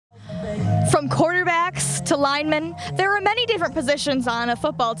From quarterbacks to linemen, there are many different positions on a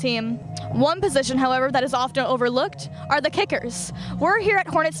football team. One position, however, that is often overlooked are the kickers. We're here at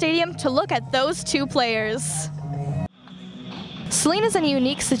Hornet Stadium to look at those two players. Saline is in a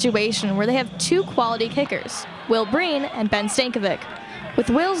unique situation where they have two quality kickers, Will Breen and Ben Stankovic, with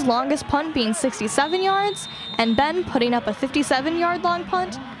Will's longest punt being 67 yards and Ben putting up a 57-yard long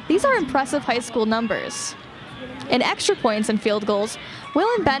punt. These are impressive high school numbers. In extra points and field goals, Will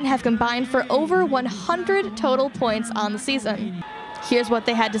and Ben have combined for over 100 total points on the season. Here's what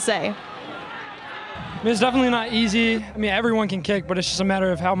they had to say. I mean, it's definitely not easy. I mean, everyone can kick, but it's just a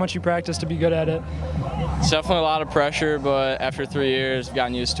matter of how much you practice to be good at it. It's definitely a lot of pressure, but after 3 years, I've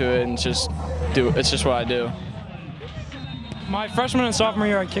gotten used to it, and it's just what I do. My freshman and sophomore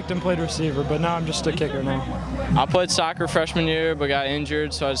year, I kicked and played receiver, but now I'm just a kicker now. I played soccer freshman year, but got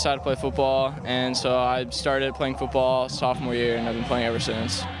injured, so I decided to play football, and so I started playing football sophomore year, and I've been playing ever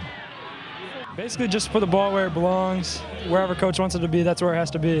since. Basically, just put the ball where it belongs. Wherever coach wants it to be, that's where it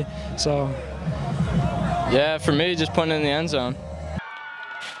has to be. So. Yeah, for me, just putting it in the end zone.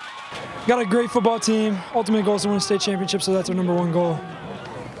 Got a great football team. Ultimate goal is to win a state championship, so that's our #1 goal.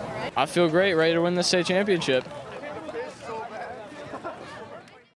 I feel great, ready to win the state championship.